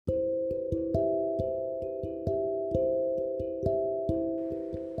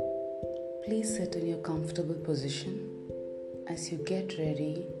Please sit in your comfortable position as you get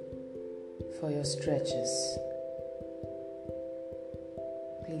ready for your stretches.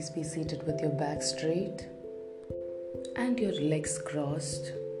 Please be seated with your back straight and your legs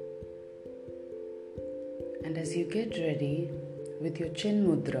crossed. And as you get ready with your chin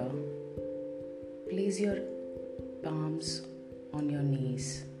mudra, place your palms on your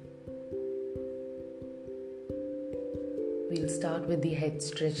knees. We'll start with the head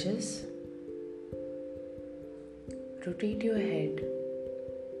stretches. Rotate your head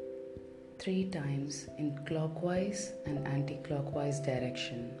 3 times in clockwise and anti-clockwise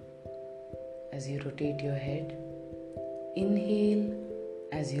direction. As you rotate your head, inhale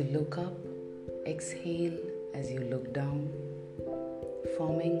as you look up, exhale as you look down,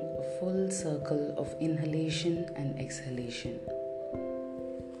 forming a full circle of inhalation and exhalation.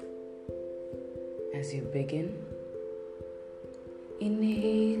 As you begin,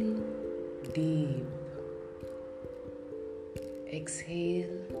 inhale deep.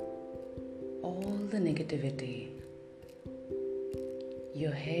 Exhale all the negativity.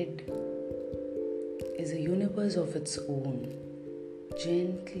 Your head is a universe of its own,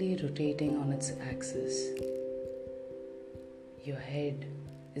 gently rotating on its axis. Your head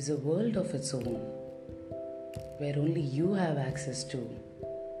is a world of its own, where only you have access to.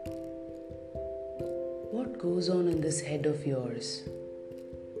 What goes on in this head of yours?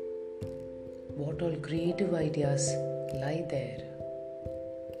 What all creative ideas lie there?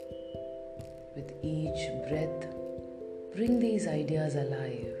 With each breath, bring these ideas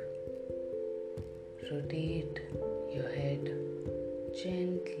alive. Rotate your head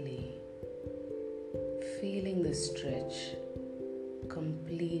gently, feeling the stretch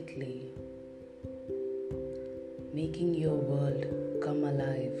completely, making your world come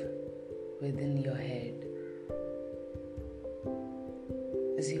alive within your head.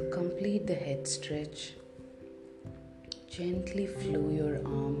 As you complete the head stretch, gently flow your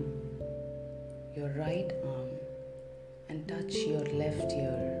right arm, and touch your left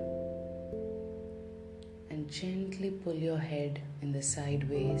ear, and gently pull your head in the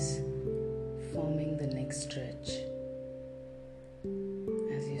sideways, forming the neck stretch.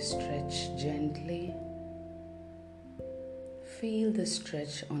 As you stretch gently, feel the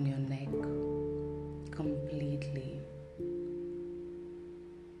stretch on your neck completely.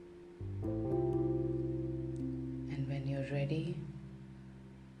 And when you're ready,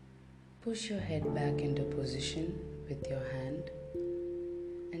 push your head back into position with your hand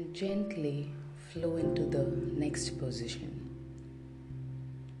and gently flow into the next position.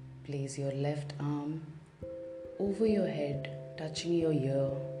 Place your left arm over your head, touching your ear,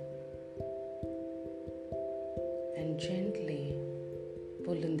 and gently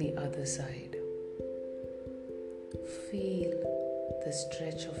pull in the other side. Feel the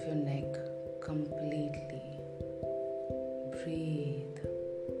stretch of your neck completely. Breathe.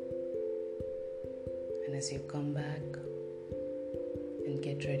 And as you come back and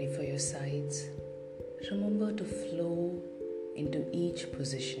get ready for your sides, remember to flow into each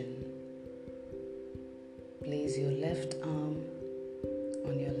position. Place your left arm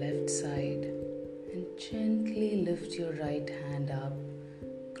on your left side and gently lift your right hand up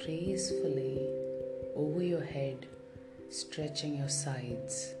gracefully over your head, stretching your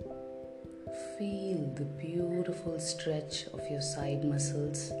sides. Feel the beautiful stretch of your side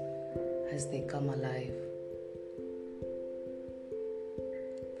muscles as they come alive.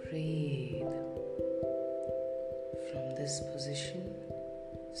 Breathe. From this position,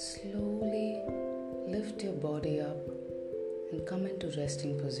 slowly lift your body up and come into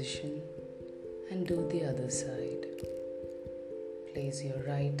resting position and do the other side. Place your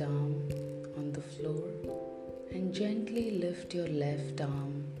right arm on the floor and gently lift your left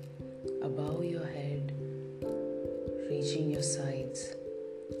arm above your head, reaching your sides,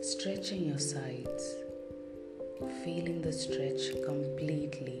 stretching your sides, feeling the stretch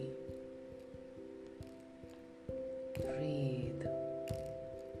completely. Breathe.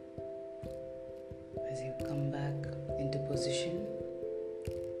 As you come back into position,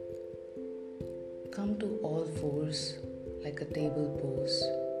 come to all fours like a table pose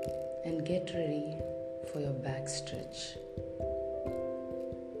and get ready for your back stretch.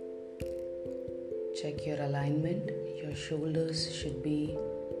 Check your alignment. Your shoulders should be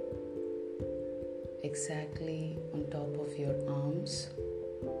exactly on top of your arms.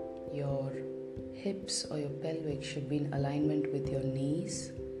 Your hips or your pelvic should be in alignment with your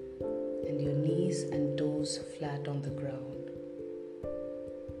knees, and your knees and toes flat on the ground.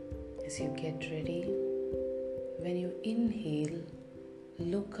 As you get ready, when you inhale,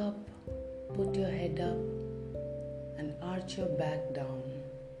 look up, put your head up and arch your back down.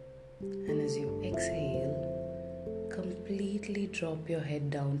 And as you exhale, completely drop your head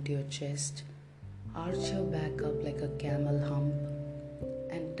down to your chest, arch your back up like a camel hump,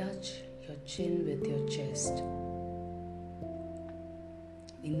 and touch your chin with your chest.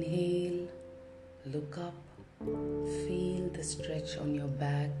 Inhale, look up, feel the stretch on your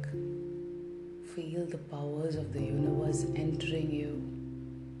back, feel the powers of the universe entering you.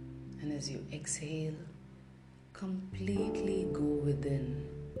 And as you exhale, completely go within.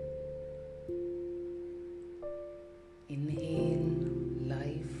 Inhale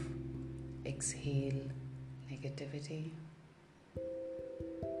life, exhale negativity.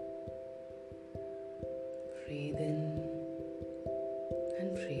 Breathe in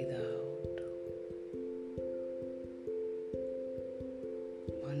and breathe out.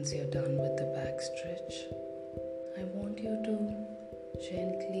 Once you're done with the back stretch, I want you to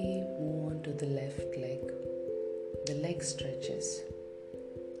gently move on to the left leg. The leg stretches.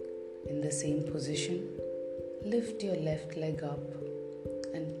 In the same position, lift your left leg up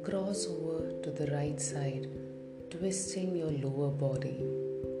and cross over to the right side, twisting your lower body.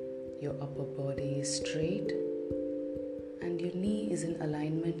 Your upper body is straight and your knee is in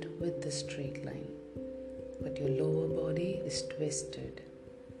alignment with the straight line, but your lower body is twisted.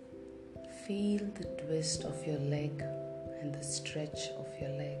 Feel the twist of your leg and the stretch of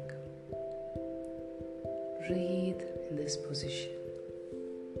your leg. Breathe in this position.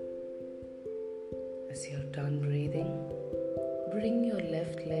 As you're done breathing, bring your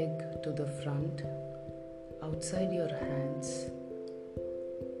left leg to the front, outside your hands,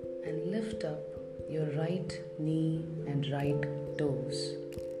 and lift up your right knee and right toes.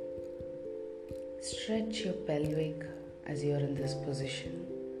 Stretch your pelvic as you're in this position,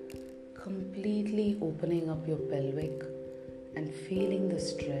 completely opening up your pelvic and feeling the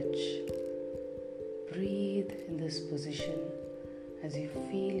stretch. Breathe in this position as you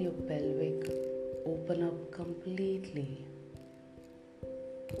feel your pelvic open up completely.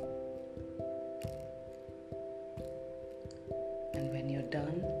 And when you're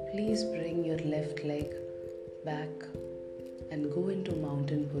done, please bring your left leg back and go into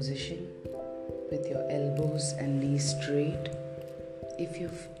mountain position with your elbows and knees straight. If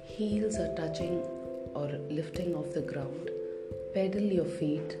your heels are touching or lifting off the ground, pedal your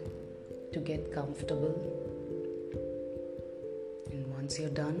feet to get comfortable. And once you're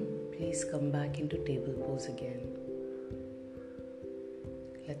done, please come back into table pose again.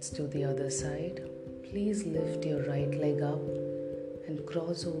 Let's do the other side. Please lift your right leg up and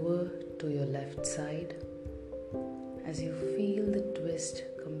cross over to your left side. As you feel the twist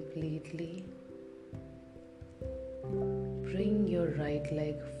completely, bring your right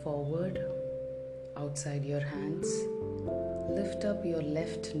leg forward, outside your hands. Lift up your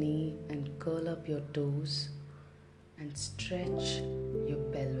left knee and curl up your toes and stretch your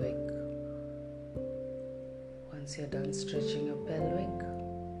pelvic. Once you're done stretching your pelvic,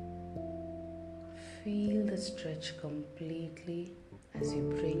 feel the stretch completely as you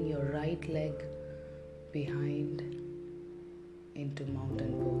bring your right leg behind into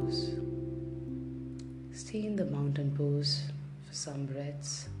mountain pose. Stay in the mountain pose for some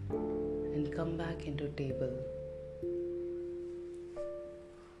breaths and come back into table.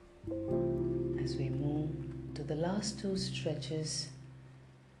 As we move to the last two stretches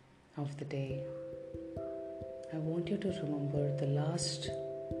of the day, I want you to remember the last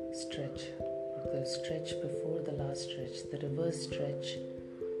stretch, or the stretch before the last stretch. The reverse stretch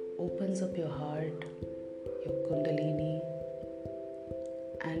opens up your heart, your kundalini,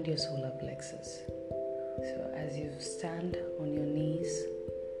 and your solar plexus. So as you stand on your knees,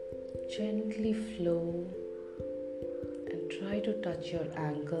 gently flow and try to touch your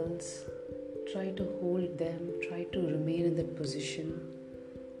ankles. Try to hold them, try to remain in that position,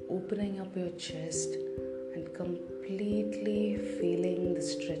 opening up your chest and completely feeling the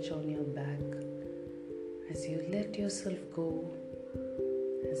stretch on your back. As you let yourself go,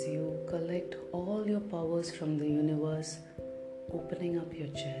 as you collect all your powers from the universe, opening up your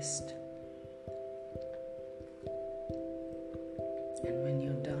chest. And when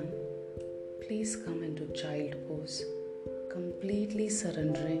you're done, please come into child pose, completely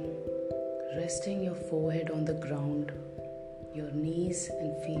surrendering, resting your forehead on the ground, your knees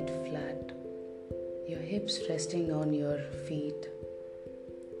and feet flat, your hips resting on your feet,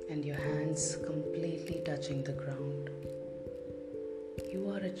 and your hands completely touching the ground. You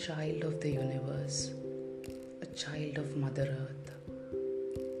are a child of the universe, a child of Mother Earth.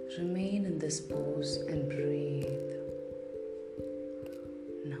 Remain in this pose and breathe.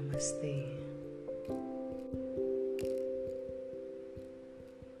 Namaste.